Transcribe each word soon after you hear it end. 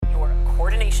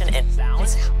relaxation and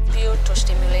sounds. You to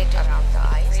stimulate around the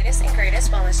eyes. Latest and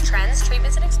greatest wellness trends,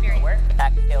 treatments, and experience.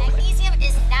 Magnesium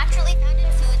is naturally found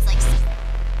in foods like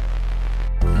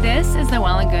This is the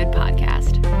Well and Good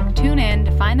podcast. Tune in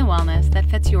to find the wellness that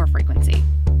fits your frequency.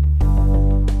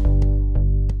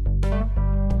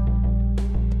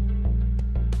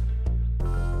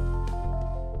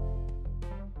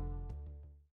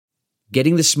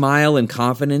 Getting the smile and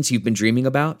confidence you've been dreaming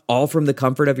about, all from the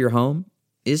comfort of your home,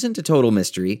 isn't a total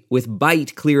mystery with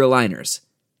Byte clear aligners.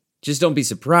 Just don't be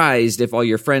surprised if all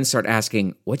your friends start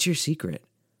asking, "What's your secret?"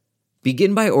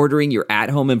 Begin by ordering your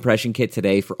at-home impression kit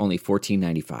today for only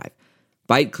 $14.95.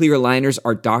 Byte clear aligners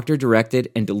are doctor-directed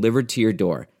and delivered to your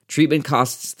door. Treatment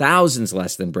costs thousands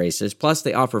less than braces, plus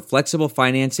they offer flexible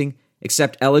financing,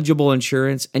 accept eligible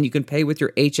insurance, and you can pay with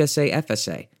your HSA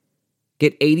FSA.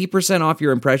 Get 80% off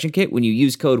your impression kit when you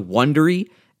use code WONDERY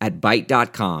at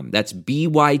Byte.com. That's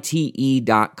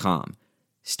BYTE.com.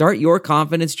 Start your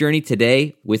confidence journey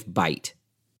today with Byte.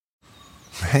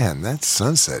 Man, that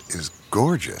sunset is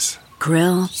gorgeous.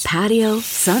 Grill, patio,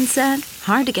 sunset.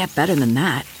 Hard to get better than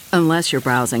that. Unless you're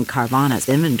browsing Carvana's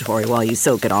inventory while you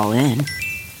soak it all in.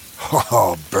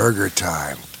 Oh, burger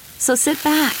time. So sit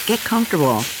back, get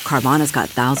comfortable. Carvana's got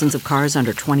thousands of cars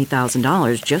under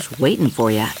 $20,000 just waiting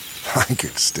for you. I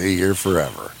could stay here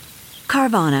forever.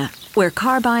 Carvana, where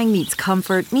car buying meets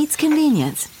comfort, meets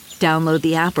convenience. Download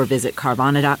the app or visit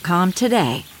Carvana.com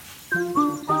today.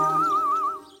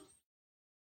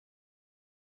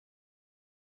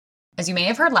 As you may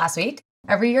have heard last week,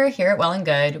 every year here at Well and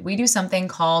Good, we do something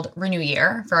called Renew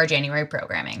Year for our January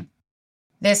programming.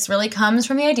 This really comes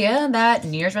from the idea that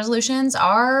New Year's resolutions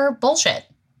are bullshit,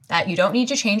 that you don't need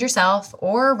to change yourself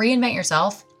or reinvent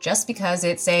yourself just because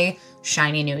it's a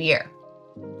shiny new year.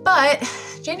 But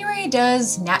January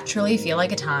does naturally feel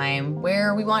like a time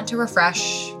where we want to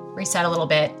refresh, reset a little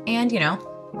bit, and,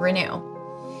 renew.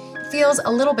 It feels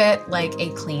a little bit like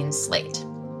a clean slate.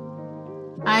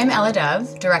 I'm Ella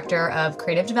Dove, Director of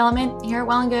Creative Development here at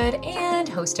Well and Good and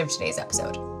host of today's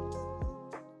episode.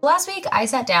 Last week, I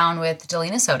sat down with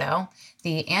Delina Soto,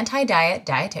 the anti-diet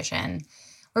dietitian,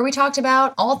 where we talked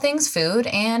about all things food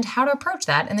and how to approach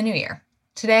that in the new year.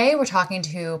 Today, we're talking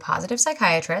to positive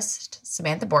psychiatrist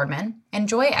Samantha Boardman and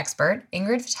joy expert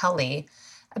Ingrid Vitale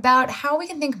about how we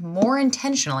can think more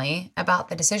intentionally about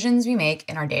the decisions we make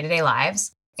in our day-to-day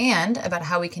lives and about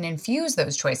how we can infuse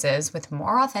those choices with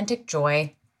more authentic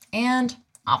joy and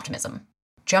optimism.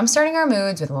 Jumpstarting our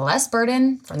moods with less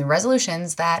burden from the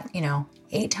resolutions that,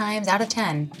 8 times out of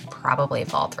 10 probably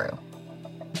fall through.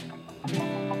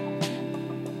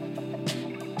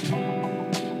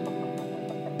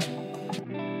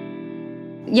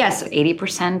 Yes,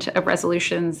 80% of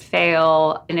resolutions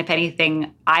fail. And if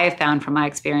anything, I have found from my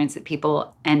experience that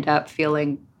people end up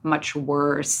feeling much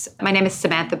worse. My name is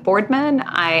Samantha Boardman.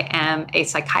 I am a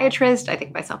psychiatrist. I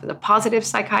think of myself as a positive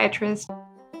psychiatrist.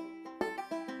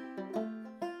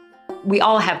 We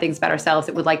all have things about ourselves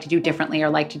that we'd like to do differently or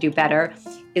like to do better.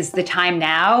 Is the time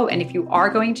now? And if you are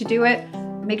going to do it,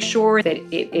 make sure that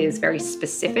it is very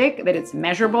specific, that it's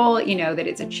measurable, that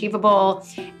it's achievable,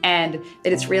 and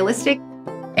that it's realistic.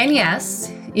 And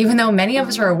yes, even though many of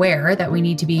us are aware that we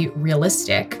need to be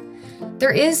realistic,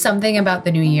 there is something about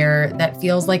the new year that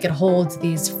feels like it holds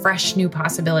these fresh new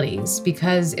possibilities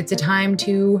because it's a time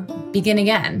to begin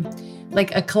again,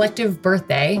 like a collective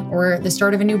birthday or the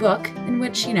start of a new book in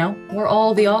which, we're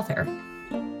all the author.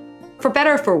 For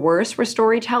better or for worse, we're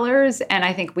storytellers, and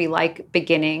I think we like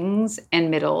beginnings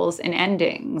and middles and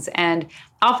endings. And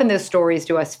often those stories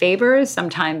do us favors.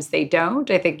 Sometimes they don't.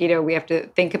 I think, we have to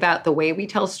think about the way we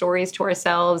tell stories to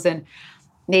ourselves, and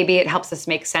maybe it helps us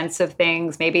make sense of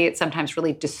things. Maybe it sometimes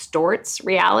really distorts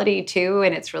reality too,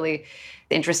 and it's really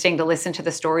interesting to listen to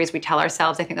the stories we tell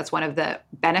ourselves. I think that's one of the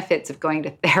benefits of going to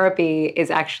therapy is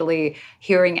actually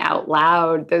hearing out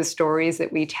loud those stories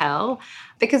that we tell,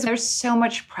 because there's so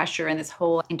much pressure in this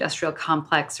whole industrial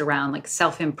complex around like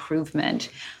self-improvement,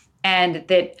 and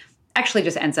that actually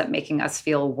just ends up making us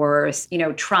feel worse,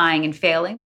 trying and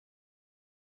failing.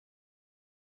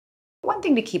 One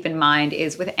thing to keep in mind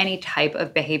is with any type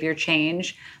of behavior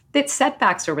change, that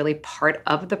setbacks are really part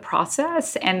of the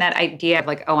process. And that idea of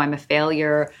like, oh, I'm a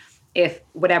failure if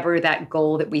whatever that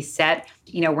goal that we set,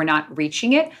 we're not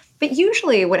reaching it. But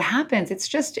usually what happens, it's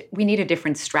just we need a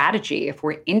different strategy if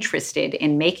we're interested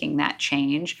in making that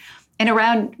change. And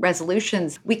around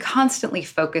resolutions, we constantly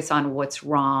focus on what's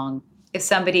wrong if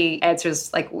somebody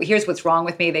answers like, here's what's wrong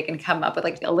with me, they can come up with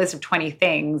like a list of 20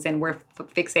 things and we're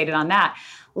fixated on that.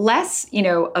 Less,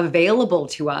 available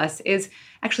to us is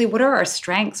actually, what are our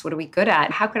strengths? What are we good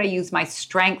at? How could I use my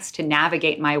strengths to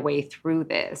navigate my way through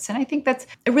this? And I think that's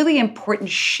a really important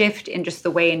shift in just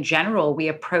the way in general we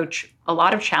approach a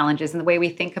lot of challenges and the way we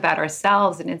think about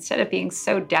ourselves. And instead of being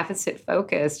so deficit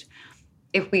focused,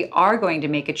 if we are going to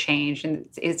make a change, and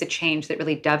it is a change that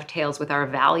really dovetails with our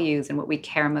values and what we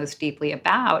care most deeply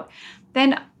about,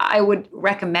 then I would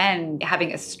recommend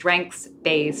having a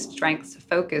strengths-based,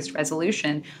 strengths-focused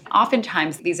resolution.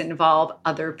 Oftentimes, these involve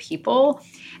other people,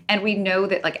 and we know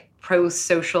that like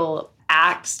pro-social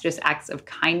acts, just acts of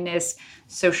kindness,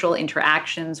 social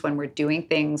interactions when we're doing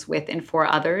things with and for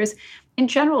others, in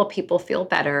general, people feel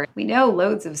better. We know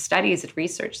loads of studies and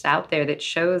research out there that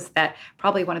shows that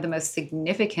probably one of the most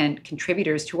significant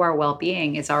contributors to our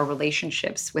well-being is our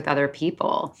relationships with other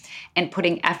people and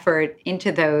putting effort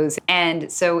into those.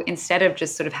 And so instead of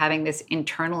just sort of having this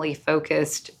internally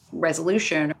focused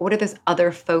resolution, what are those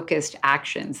other focused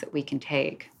actions that we can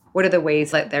take? What are the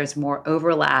ways that there's more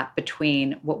overlap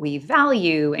between what we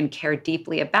value and care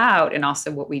deeply about and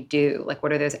also what we do? Like,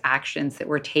 what are those actions that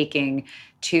we're taking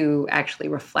to actually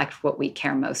reflect what we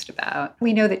care most about?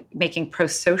 We know that making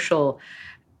pro-social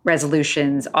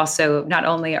resolutions also, not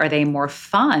only are they more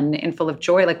fun and full of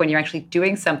joy, like when you're actually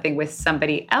doing something with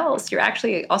somebody else, you're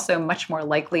actually also much more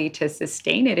likely to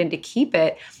sustain it and to keep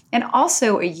it. And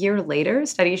also a year later,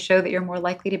 studies show that you're more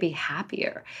likely to be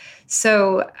happier.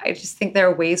 So I just think there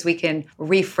are ways we can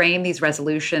reframe these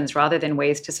resolutions rather than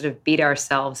ways to sort of beat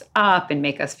ourselves up and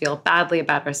make us feel badly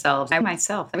about ourselves. I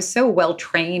was so well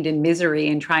trained in misery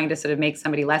and trying to sort of make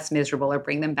somebody less miserable or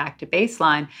bring them back to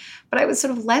baseline. But I was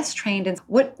sort of less trained in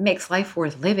what makes life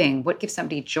worth living, what gives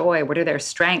somebody joy, what are their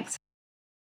strengths.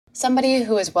 Somebody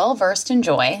who is well versed in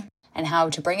joy and how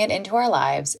to bring it into our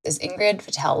lives is Ingrid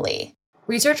Fetell-Lee.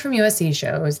 Research from USC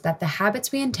shows that the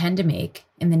habits we intend to make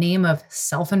in the name of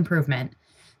self-improvement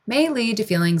may lead to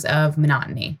feelings of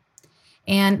monotony.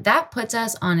 And that puts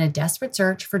us on a desperate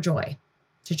search for joy,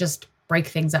 to just break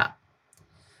things up.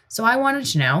 So I wanted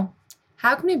to know,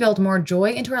 how can we build more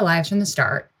joy into our lives from the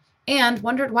start? And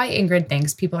wondered why Ingrid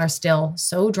thinks people are still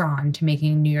so drawn to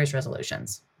making New Year's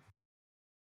resolutions.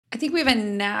 I think we have a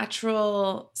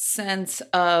natural sense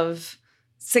of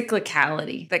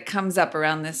cyclicality that comes up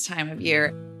around this time of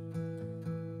year.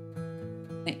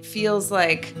 It feels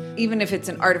like even if it's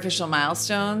an artificial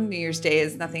milestone, New Year's Day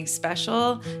is nothing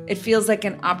special, it feels like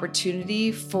an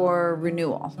opportunity for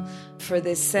renewal, for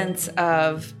this sense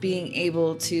of being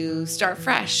able to start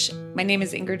fresh. My name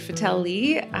is Ingrid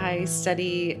Fetell-Lee. I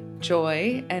study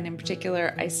joy, and in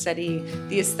particular, I study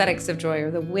the aesthetics of joy,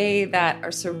 or the way that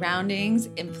our surroundings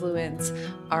influence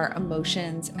our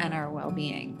emotions and our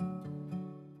well-being.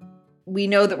 We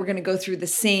know that we're going to go through the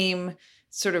same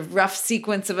sort of rough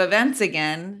sequence of events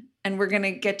again, and we're going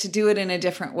to get to do it in a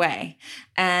different way.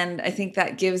 And I think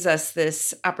that gives us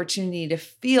this opportunity to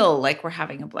feel like we're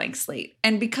having a blank slate.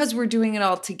 And because we're doing it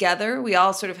all together, we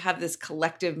all sort of have this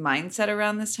collective mindset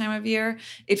around this time of year.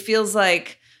 It feels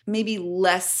like maybe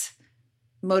less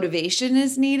motivation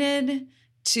is needed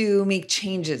to make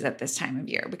changes at this time of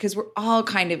year because we're all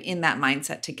kind of in that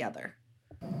mindset together.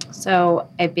 So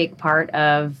a big part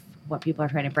of what people are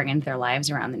trying to bring into their lives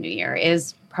around the new year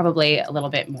is probably a little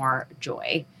bit more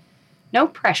joy. No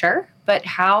pressure, but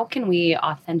how can we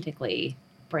authentically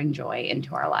bring joy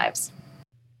into our lives?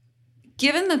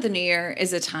 Given that the new year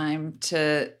is a time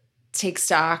to take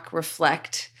stock,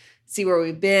 reflect, see where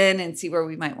we've been and see where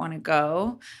we might want to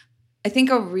go, I think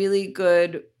a really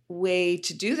good way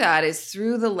to do that is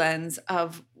through the lens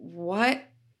of what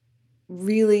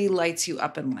really lights you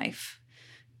up in life.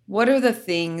 What are the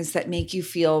things that make you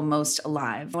feel most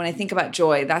alive? When I think about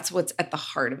joy, that's what's at the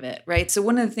heart of it, right? So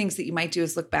one of the things that you might do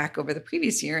is look back over the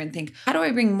previous year and think, how do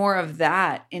I bring more of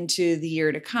that into the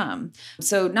year to come?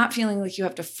 So not feeling like you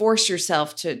have to force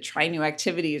yourself to try new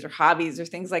activities or hobbies or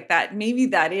things like that. Maybe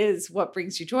that is what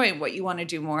brings you joy and what you want to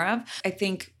do more of. I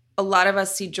think a lot of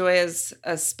us see joy as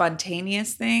a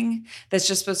spontaneous thing that's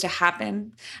just supposed to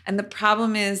happen. And the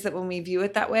problem is that when we view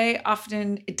it that way,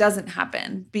 often it doesn't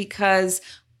happen because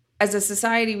as a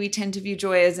society, we tend to view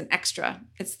joy as an extra.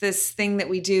 It's this thing that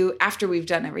we do after we've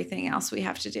done everything else we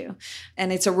have to do.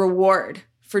 And it's a reward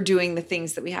for doing the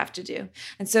things that we have to do.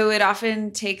 And so it often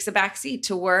takes a backseat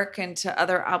to work and to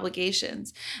other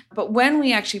obligations. But when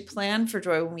we actually plan for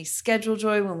joy, when we schedule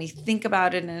joy, when we think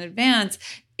about it in advance,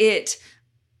 it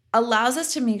allows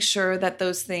us to make sure that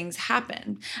those things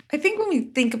happen. I think when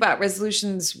we think about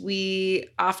resolutions, we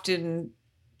often,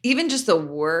 even just the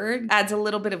word adds a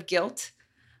little bit of guilt.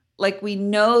 like we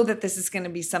know that this is going to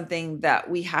be something that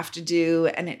we have to do,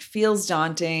 and it feels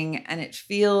daunting and it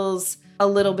feels a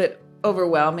little bit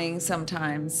overwhelming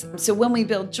sometimes. So when we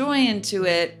build joy into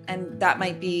it, and that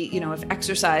might be, if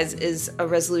exercise is a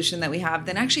resolution that we have,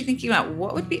 then actually thinking about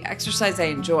what would be exercise I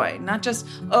enjoy, not just,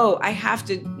 oh, I have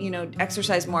to,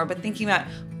 exercise more, but thinking about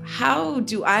how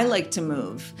do I like to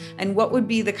move, and what would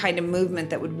be the kind of movement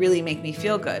that would really make me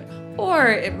feel good. Or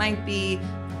it might be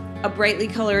a brightly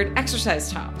colored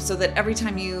exercise top, so that every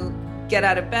time you get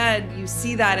out of bed, you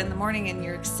see that in the morning and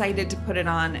you're excited to put it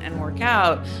on and work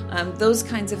out. Those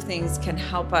kinds of things can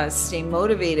help us stay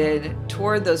motivated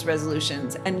toward those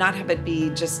resolutions and not have it be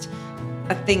just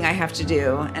a thing I have to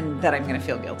do and that I'm going to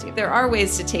feel guilty. There are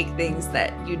ways to take things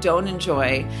that you don't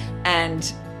enjoy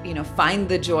and, find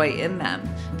the joy in them,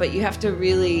 but you have to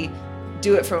really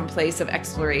do it from a place of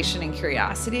exploration and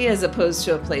curiosity, as opposed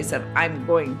to a place of I'm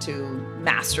going to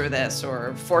master this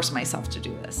or force myself to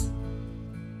do this.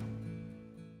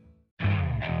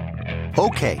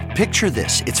 Okay, picture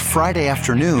this. It's Friday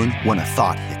afternoon when a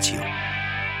thought hits you.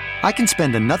 I can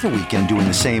spend another weekend doing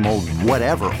the same old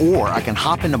whatever, or I can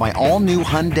hop into my all-new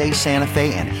Hyundai Santa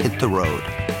Fe and hit the road.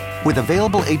 With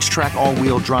available H-Track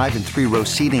all-wheel drive and 3-row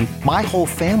seating, my whole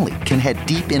family can head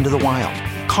deep into the wild.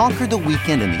 Conquer the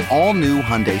weekend in the all-new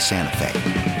Hyundai Santa Fe.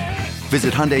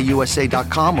 Visit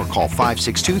HyundaiUSA.com or call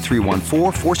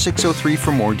 562-314-4603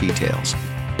 for more details.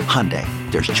 Hyundai,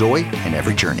 there's joy in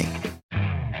every journey.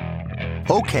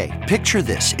 Okay, picture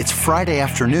this. It's Friday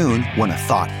afternoon when a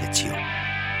thought hits you.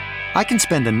 I can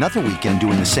spend another weekend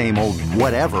doing the same old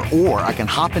whatever, or I can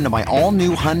hop into my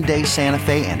all-new Hyundai Santa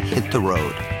Fe and hit the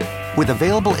road. With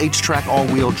available H-Track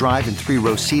all-wheel drive and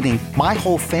 3-row seating, my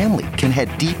whole family can head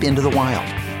deep into the wild.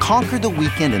 Conquer the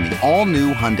weekend in the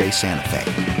all-new Hyundai Santa Fe.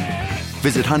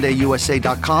 Visit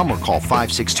HyundaiUSA.com or call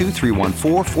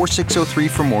 562-314-4603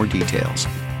 for more details.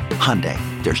 Hyundai,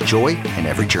 there's joy in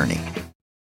every journey.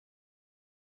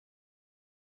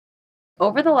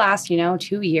 Over the last,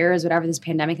 2 years, whatever this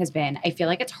pandemic has been, I feel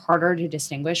like it's harder to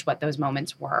distinguish what those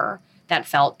moments were that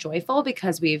felt joyful,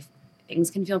 because things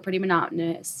can feel pretty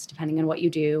monotonous depending on what you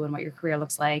do and what your career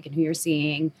looks like and who you're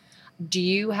seeing. Do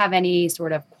you have any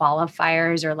sort of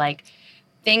qualifiers or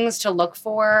things to look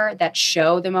for that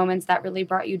show the moments that really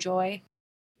brought you joy?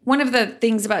 One of the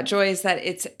things about joy is that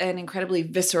it's an incredibly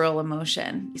visceral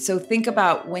emotion. So think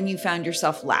about when you found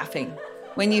yourself laughing,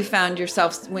 when you found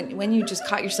yourself, when you just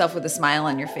caught yourself with a smile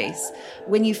on your face,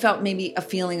 when you felt maybe a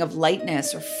feeling of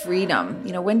lightness or freedom.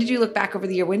 When did you look back over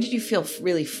the year? When did you feel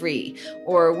really free?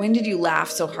 Or when did you laugh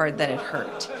so hard that it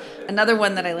hurt? Another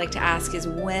one that I like to ask is,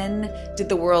 when did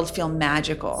the world feel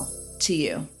magical to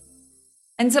you?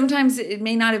 And sometimes it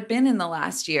may not have been in the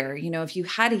last year. If you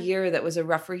had a year that was a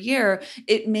rougher year,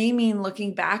 it may mean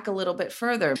looking back a little bit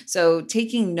further. So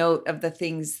taking note of the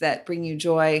things that bring you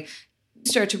joy, you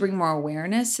start to bring more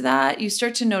awareness to that. You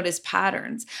start to notice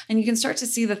patterns, and you can start to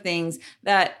see the things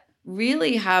that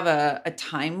really have a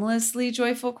timelessly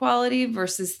joyful quality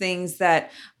versus things that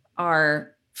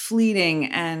are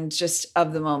fleeting and just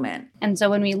of the moment. And so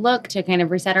when we look to kind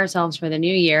of reset ourselves for the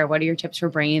new year, what are your tips for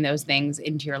bringing those things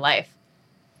into your life?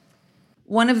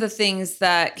 One of the things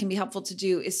that can be helpful to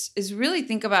do is really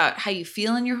think about how you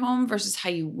feel in your home versus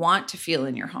how you want to feel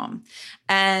in your home.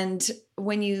 And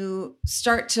when you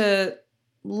start to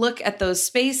look at those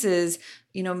spaces,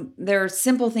 there are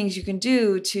simple things you can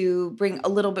do to bring a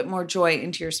little bit more joy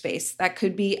into your space. That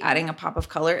could be adding a pop of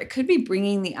color. It could be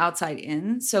bringing the outside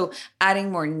in. So adding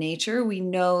more nature. We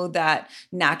know that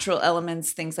natural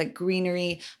elements, things like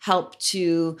greenery, help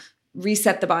to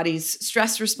reset the body's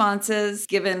stress responses.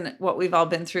 Given what we've all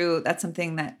been through, that's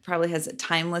something that probably has a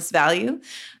timeless value.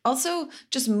 Also,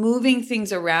 just moving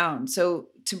things around. So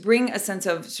to bring a sense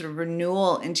of sort of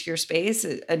renewal into your space,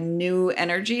 a new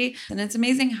energy. And it's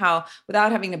amazing how,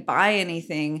 without having to buy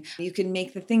anything, you can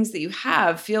make the things that you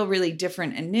have feel really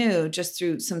different and new just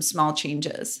through some small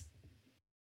changes.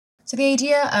 So the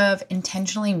idea of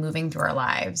intentionally moving through our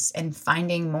lives and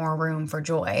finding more room for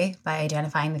joy by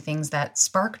identifying the things that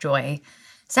spark joy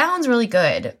sounds really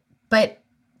good. But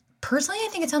personally, I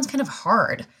think it sounds kind of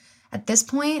hard. At this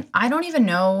point, I don't even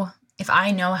know if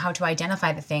I know how to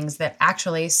identify the things that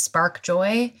actually spark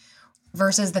joy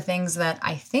versus the things that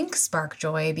I think spark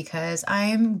joy because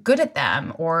I'm good at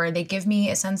them or they give me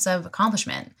a sense of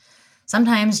accomplishment.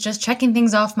 Sometimes just checking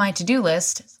things off my to-do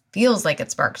list feels like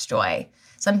it sparks joy.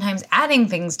 Sometimes adding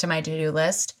things to my to-do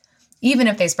list, even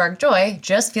if they spark joy,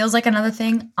 just feels like another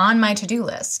thing on my to-do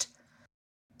list.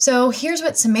 So here's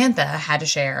what Samantha had to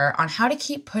share on how to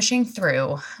keep pushing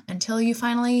through until you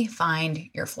finally find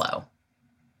your flow.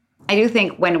 I do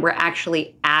think when we're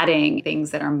actually adding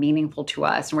things that are meaningful to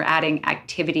us, and we're adding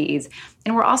activities,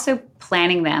 and we're also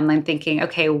planning them and thinking,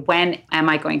 okay, when am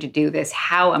I going to do this?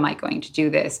 How am I going to do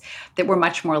this? That we're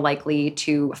much more likely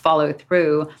to follow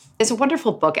through. There's a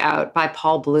wonderful book out by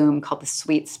Paul Bloom called The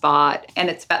Sweet Spot, and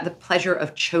it's about the pleasure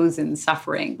of chosen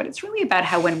suffering. But it's really about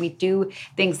how when we do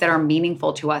things that are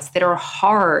meaningful to us, that are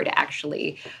hard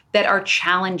actually, that are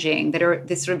challenging, that are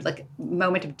this sort of like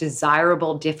moment of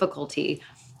desirable difficulty,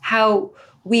 how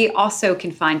we also can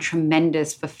find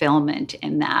tremendous fulfillment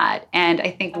in that. And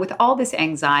I think with all this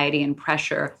anxiety and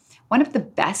pressure, one of the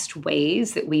best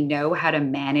ways that we know how to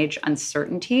manage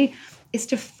uncertainty is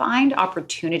to find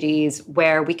opportunities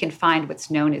where we can find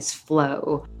what's known as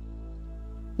flow.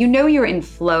 You know you're in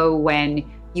flow when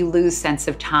you lose sense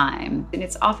of time. And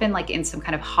it's often like in some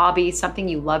kind of hobby, something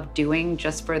you love doing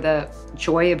just for the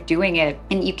joy of doing it.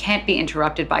 And you can't be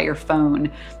interrupted by your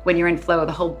phone when you're in flow.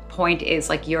 The whole point is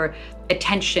like your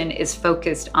attention is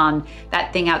focused on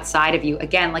that thing outside of you.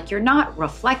 Again, like you're not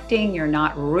reflecting, you're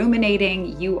not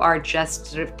ruminating, you are just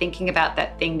sort of thinking about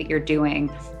that thing that you're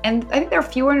doing. And I think there are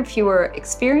fewer and fewer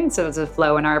experiences of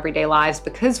flow in our everyday lives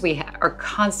because we are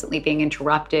constantly being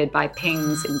interrupted by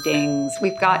pings and dings.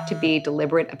 We've got to be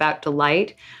deliberate about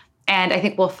delight. And I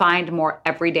think we'll find more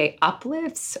everyday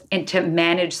uplifts and to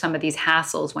manage some of these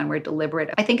hassles when we're deliberate.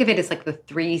 I think of it as like the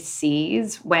 3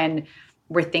 C's when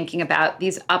we're thinking about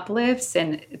these uplifts.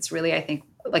 And it's really, I think,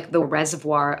 like the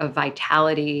reservoir of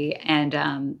vitality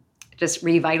and just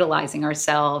revitalizing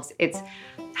ourselves. It's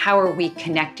how are we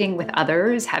connecting with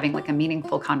others, having like a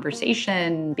meaningful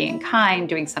conversation, being kind,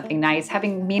 doing something nice,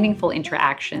 having meaningful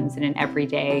interactions in an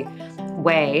everyday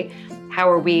way. How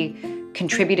are we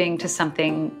contributing to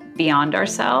something beyond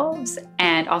ourselves?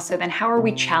 And also then how are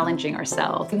we challenging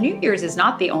ourselves? New Year's is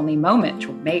not the only moment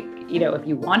to make, if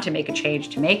you want to make a change,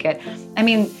 to make it. I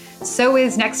mean, so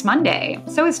is next Monday,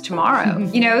 so is tomorrow,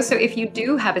 so if you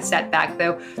do have a setback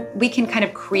though, we can kind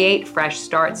of create fresh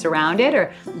starts around it,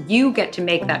 or you get to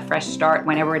make that fresh start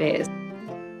whenever it is.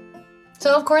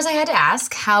 So of course I had to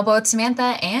ask how both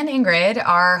Samantha and Ingrid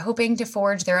are hoping to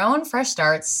forge their own fresh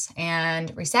starts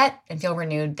and reset and feel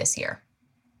renewed this year.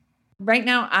 Right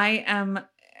now, I am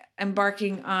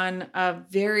embarking on a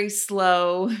very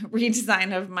slow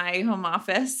redesign of my home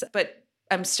office, but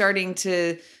I'm starting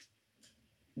to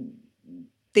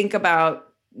think about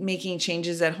making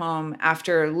changes at home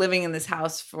after living in this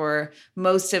house for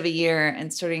most of a year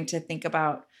and starting to think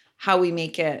about how we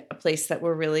make it a place that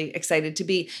we're really excited to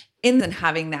be in, and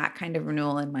having that kind of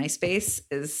renewal in my space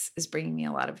is bringing me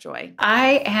a lot of joy.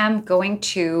 I am going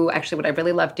to, actually what I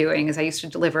really love doing is I used to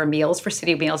deliver meals for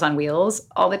City Meals on Wheels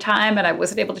all the time, and I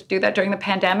wasn't able to do that during the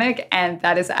pandemic. And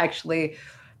that is actually,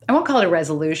 I won't call it a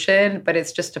resolution, but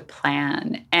it's just a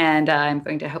plan. And I'm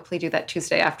going to hopefully do that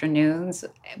Tuesday afternoons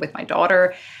with my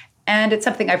daughter. And it's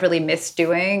something I've really missed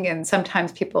doing. And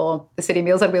sometimes people, the City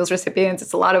Meals on Wheels recipients,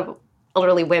 it's a lot of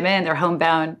elderly women, they're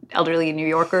homebound elderly New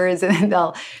Yorkers, and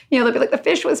they'll be like, the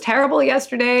fish was terrible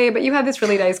yesterday, but you have this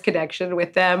really nice connection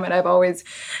with them. And I've always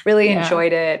really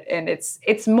enjoyed it. And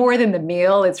it's more than the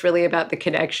meal. It's really about the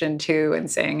connection too,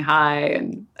 and saying hi.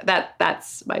 And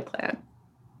that's my plan.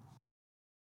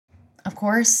 Of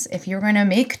course, if you're going to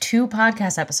make 2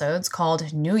 podcast episodes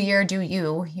called New Year Do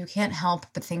You, you can't help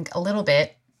but think a little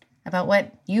bit about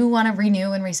what you want to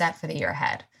renew and reset for the year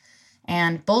ahead.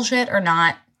 And bullshit or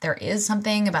not, there is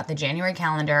something about the January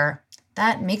calendar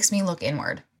that makes me look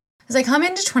inward. As I come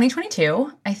into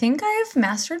 2022, I think I've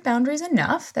mastered boundaries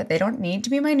enough that they don't need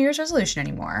to be my New Year's resolution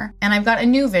anymore. And I've got a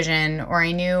new vision or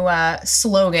a new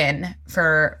slogan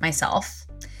for myself.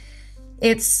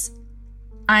 It's,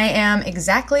 I am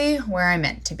exactly where I'm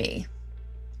meant to be.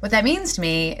 What that means to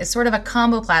me is sort of a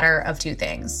combo platter of 2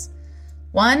 things.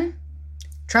 1,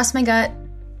 trust my gut.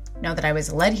 Know that I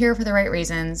was led here for the right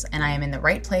reasons and I am in the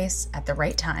right place at the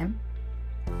right time.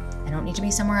 I don't need to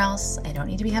be somewhere else. I don't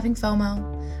need to be having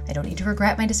FOMO. I don't need to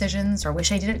regret my decisions or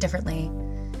wish I did it differently.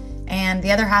 And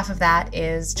the other half of that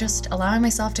is just allowing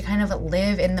myself to kind of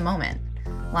live in the moment.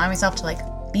 Allowing myself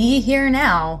to be here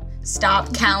now. Stop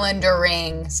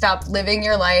calendaring. Stop living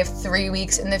your life 3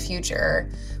 weeks in the future.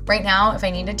 Right now, if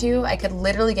I needed to, I could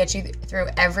literally get you through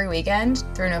every weekend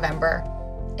through November.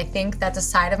 I think that's a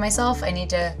side of myself I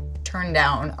need to turn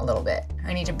down a little bit.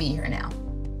 I need to be here now.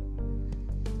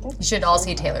 You should all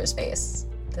see Taylor's face.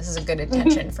 This is a good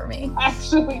intention for me.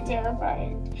 Actually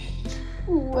terrifying.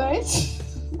 What?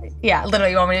 Yeah,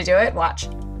 literally, you want me to do it? Watch.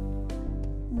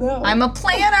 No. I'm a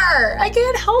planner. I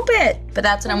can't help it. But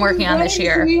that's what I'm working on this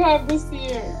year. What do we have this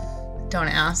year? Don't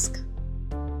ask.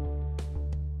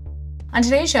 On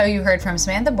today's show, you heard from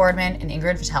Samantha Boardman and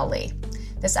Ingrid Vitelli.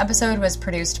 This episode was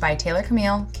produced by Taylor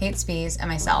Camille, Kate Spies, and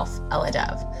myself, Ella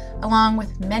Dove, along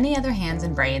with many other hands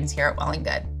and brains here at Well and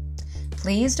Good.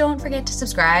 Please don't forget to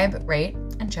subscribe, rate,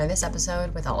 and share this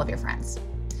episode with all of your friends.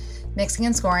 Mixing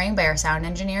and scoring by our sound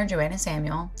engineer, Joanna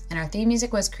Samuel, and our theme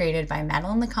music was created by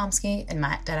Madeline Lekomsky and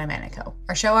Matt Denimanico.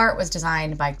 Our show art was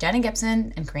designed by Jenna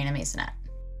Gibson and Karina Masonette.